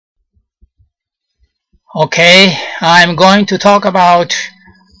Okay, I'm going to talk about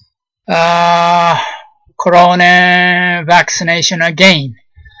corona vaccination again.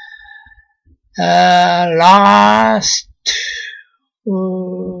 Last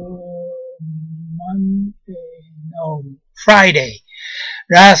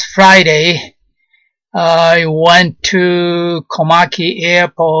last Friday, I went to Komaki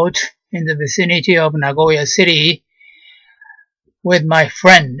Airport in the vicinity of Nagoya City with my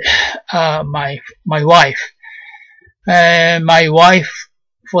friend, my wife. My wife,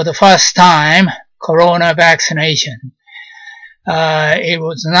 for the first time, corona vaccination. It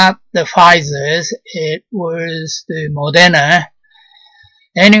was not the Pfizer's, it was the Moderna.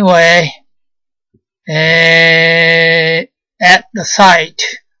 Anyway, at the site,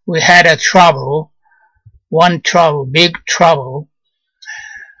 we had a big trouble.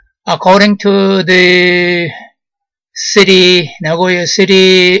 According to the Nagoya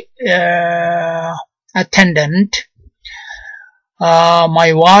City attendant,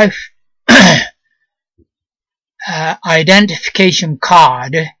 my wife identification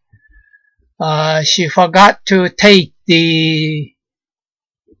card, she forgot to take the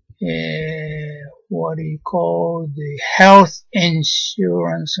the health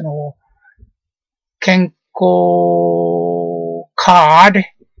insurance, Kenko card,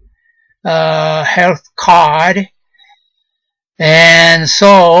 health card, and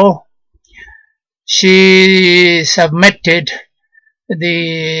so she submitted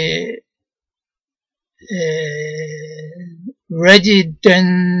the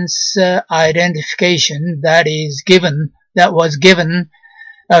residence identification that was given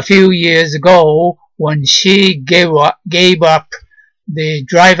a few years ago when she gave up the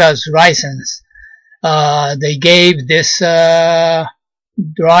driver's license. They gave this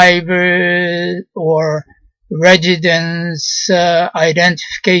driver or residence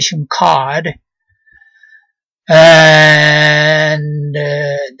identification card, and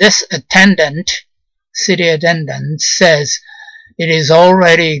this city attendant says it is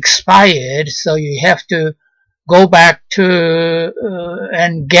already expired, so you have to go back to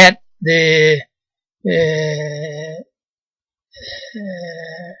and get the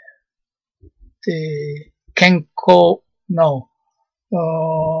Kenko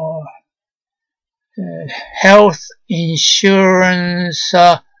health insurance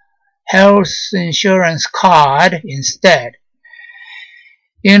card instead.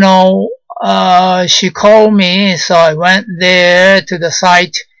 She called me, so I went there to the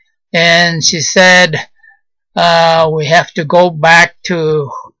site, and she said we have to go back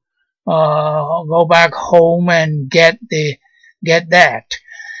home and get that,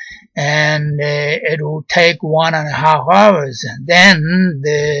 and it will take 1.5 hours. Then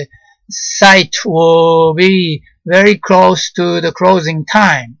the site will be very close to the closing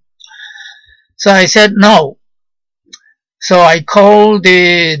time. So I said no. So I called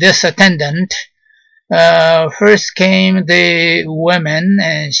this attendant. First came the woman,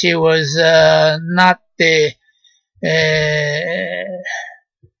 and she was not the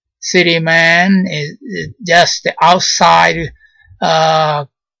city man, just the outside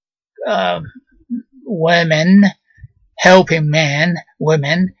women, helping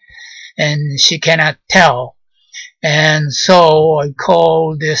women, and she cannot tell. And so I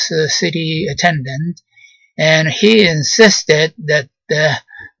called this city attendant, and he insisted that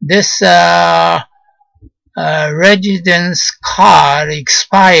this residence card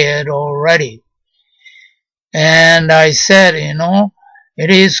expired already. And I said, it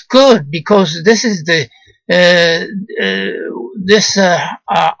is good, because this is the this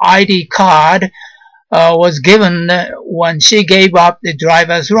ID card was given when she gave up the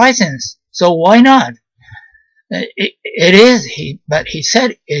driver's license, so why not? But he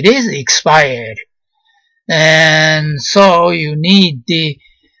said it is expired, and so you need the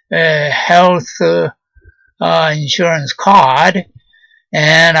health insurance card.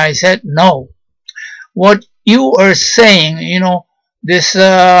 And I said no. What you are saying, this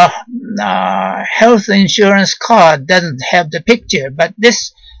health insurance card doesn't have the picture, but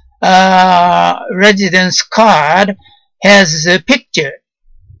this residence card has a picture.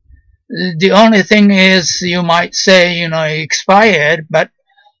 The only thing is, you might say, expired, but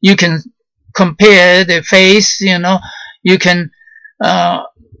you can compare the face, you can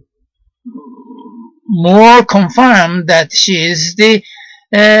more confirm that she is the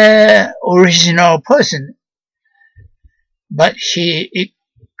original person. But he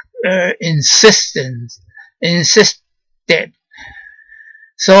insisted.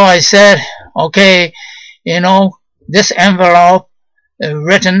 So I said, okay, this envelope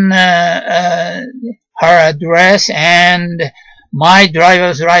written her address and my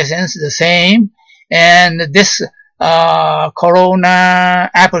driver's license the same, and this Corona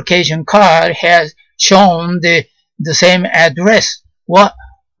application card has shown the same address. What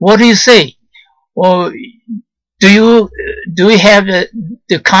do you say? Or do you have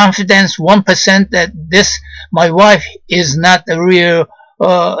the confidence 1% that this my wife is not the real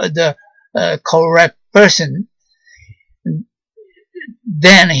correct person?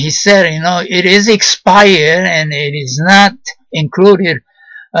 Then he said, it is expired and it is not included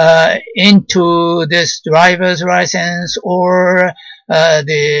into this driver's license or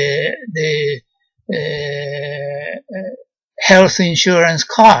the health insurance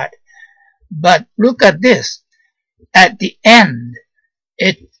card. But look at this. At the end,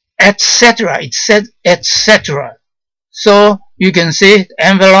 etc. It said etc. So you can see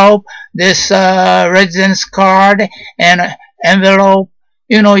envelope, this residence card, and envelope.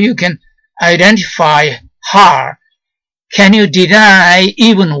 You can identify her. Can you deny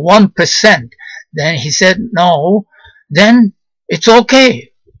even 1%? Then he said no. Then it's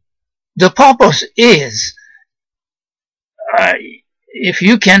okay. The purpose is if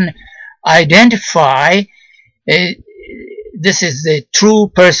you can identify this is the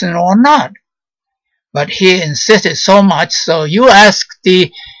true person or not. But he insisted so much, so you ask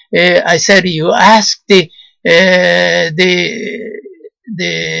the I said you ask the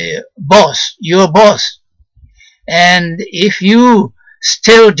boss, your boss, and if you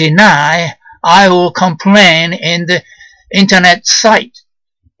still deny, I will complain in the internet site.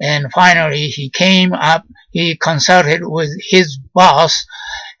 And finally he came up, he consulted with his boss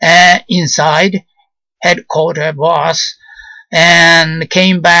inside, headquarter boss, and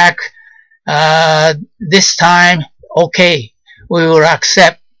came back this time, okay, we will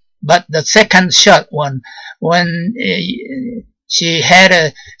accept. But the second shot one, when she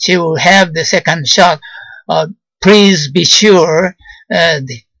will have the second shot, please be sure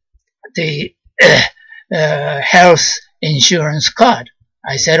the health insurance card.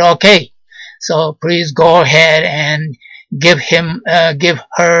 I said okay, so please go ahead and give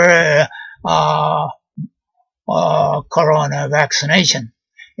her corona vaccination.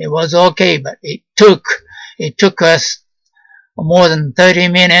 It was okay, but it took us more than 30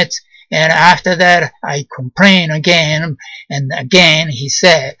 minutes, and after that I complained again, and again he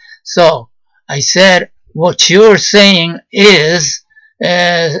said, so I said, what you're saying is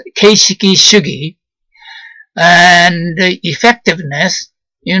keishiki shugi, and the effectiveness,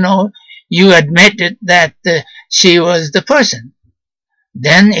 you admitted that she was the person.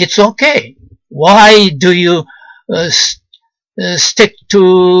 Then it's okay. Why do you stick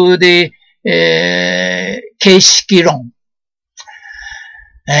to the keishiki-ron?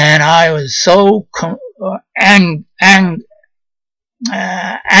 And I was so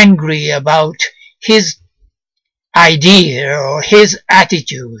angry about his idea or his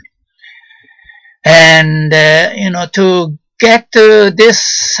attitude. And to get to this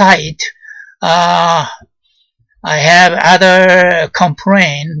site, I have other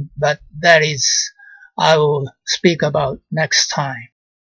complaint, but that is I will speak about next time.